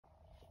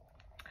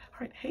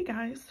Alright, hey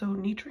guys, so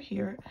Nitra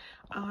here.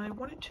 I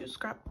wanted to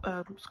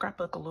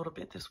scrapbook a little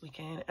bit this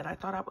weekend, and I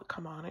thought I would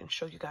come on and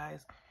show you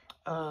guys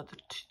the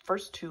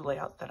first two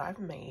layouts that I've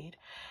made.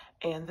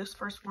 And this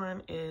first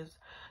one is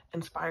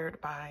inspired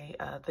by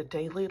the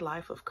daily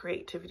life of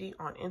creativity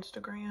on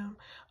Instagram.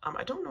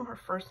 I don't know her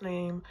first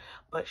name,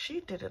 but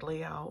she did a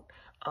layout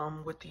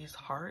with these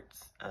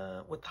hearts,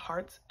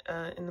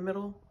 in the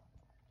middle.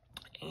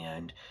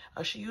 And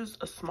she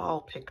used a small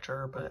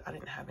picture, but I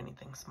didn't have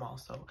anything small,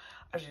 so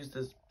I just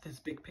used this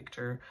big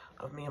picture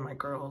of me and my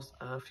girls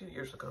a few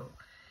years ago.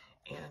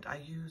 And I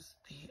used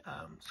the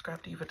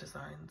Scrap Diva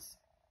Designs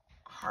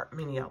heart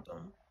mini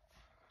album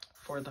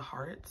for the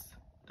hearts,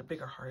 the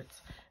bigger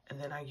hearts, and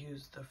then I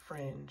used the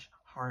fringe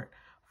heart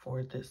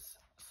for these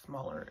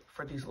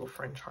little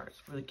fringe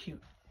hearts. Really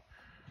cute.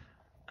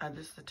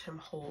 This is the Tim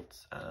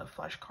Holtz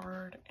flash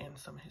card and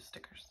some of his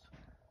stickers.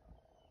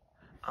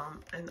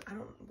 And I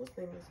don't, what's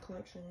the name of this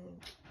collection?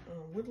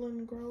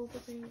 Woodland Grove, I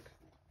think.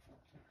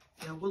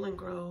 Yeah, Woodland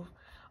Grove.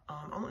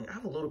 I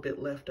have a little bit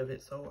left of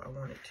it, so I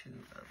wanted to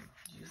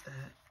use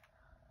that.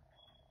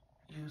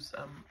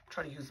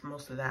 Try to use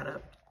most of that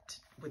up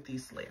with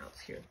these layouts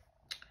here.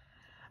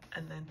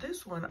 And then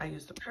this one, I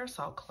used the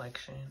Parasol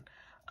collection.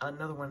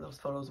 Another one of those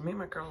photos. Me and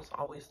my girls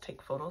always take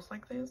photos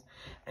like this,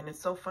 and it's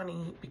so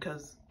funny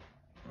because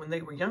when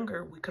they were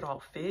younger, we could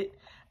all fit,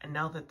 and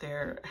now that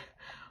they're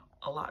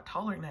a lot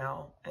taller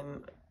now,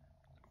 and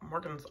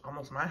Morgan's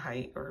almost my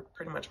height, or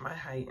pretty much my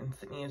height, and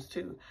Sydney is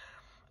too,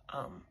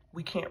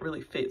 we can't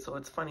really fit. So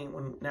it's funny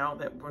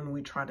when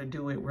we try to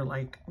do it, we're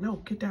like, no,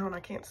 get down,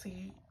 I can't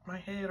see my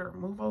head, or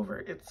move over.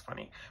 It's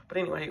funny. But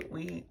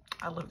anyway,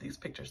 I love these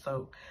pictures,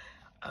 so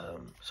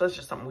it's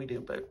just something we do.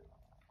 But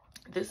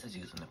this is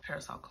using the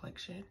Parasol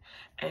collection,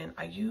 and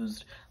I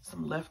used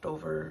some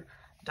leftover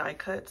die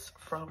cuts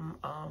from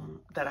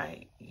that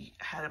I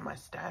had in my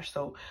stash.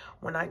 So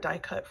when I die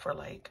cut for,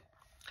 like,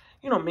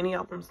 you know, mini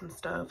albums and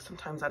stuff,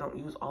 sometimes I don't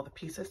use all the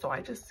pieces, so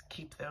I just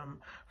keep them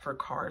for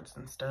cards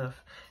and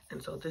stuff.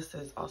 And so this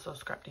is also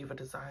Scrap Diva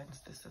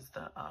Designs. This is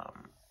the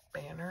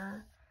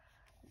banner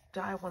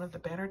die, one of the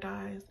banner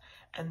dies,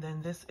 and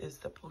then this is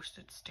the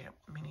postage stamp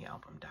mini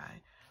album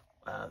die.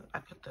 I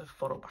put the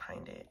photo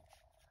behind it,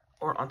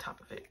 or on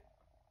top of it.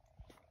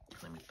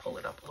 Let me pull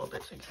it up a little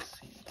bit so you can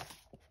see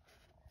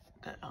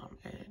that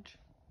edge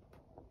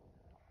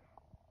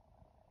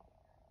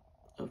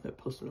of that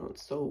post-it note.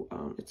 So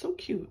it's so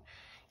cute.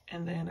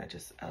 And then I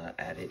just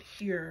added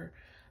here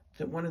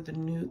one of the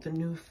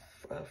new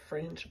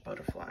fringe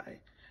butterfly,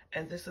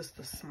 and this is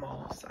the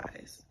small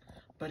size,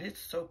 but it's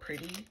so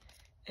pretty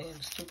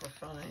and super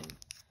fun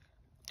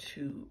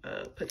to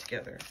put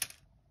together.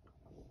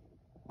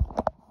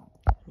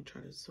 Let me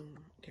try to zoom.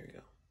 There we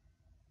go.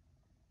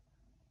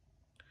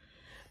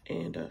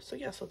 And so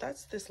yeah, so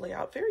that's this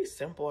layout. Very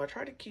simple. I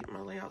try to keep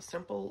my layout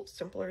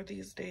simpler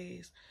these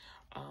days.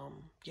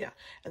 Yeah,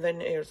 and then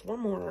there's one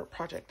more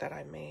project that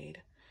I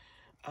made.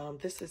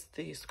 This is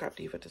the Scrap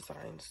Diva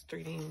Designs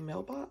 3D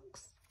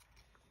mailbox,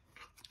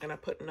 and I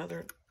put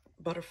another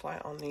butterfly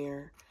on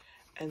there,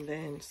 and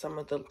then some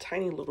of the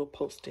tiny little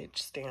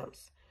postage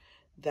stamps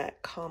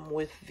that come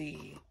with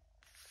the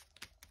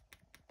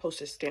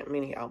postage stamp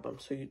mini album.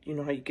 So you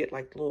know how you get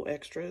like little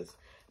extras?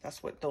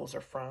 That's what those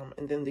are from.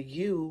 And then the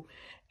U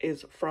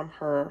is from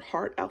her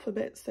heart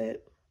alphabet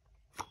set.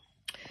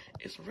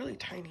 It's really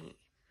tiny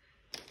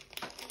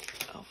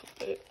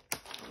alphabet.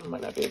 I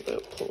might not be able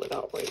to pull it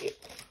out right.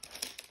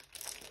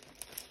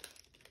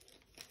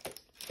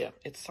 Yeah,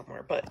 it's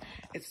somewhere, but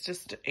it's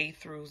just A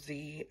through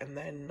Z and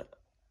then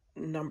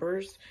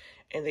numbers,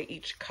 and they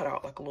each cut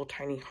out like a little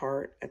tiny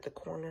heart at the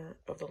corner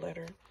of the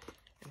letter.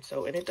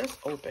 And it does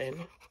open,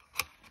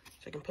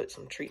 so you can put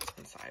some treats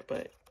inside,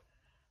 but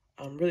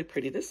really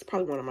pretty. This is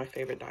probably one of my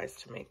favorite dies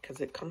to make because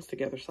it comes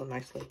together so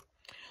nicely.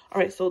 All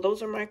right, so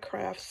those are my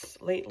crafts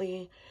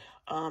lately.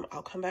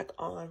 I'll come back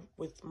on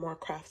with more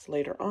crafts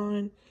later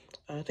on.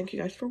 Thank you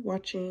guys for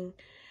watching,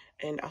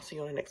 and I'll see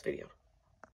you on the next video.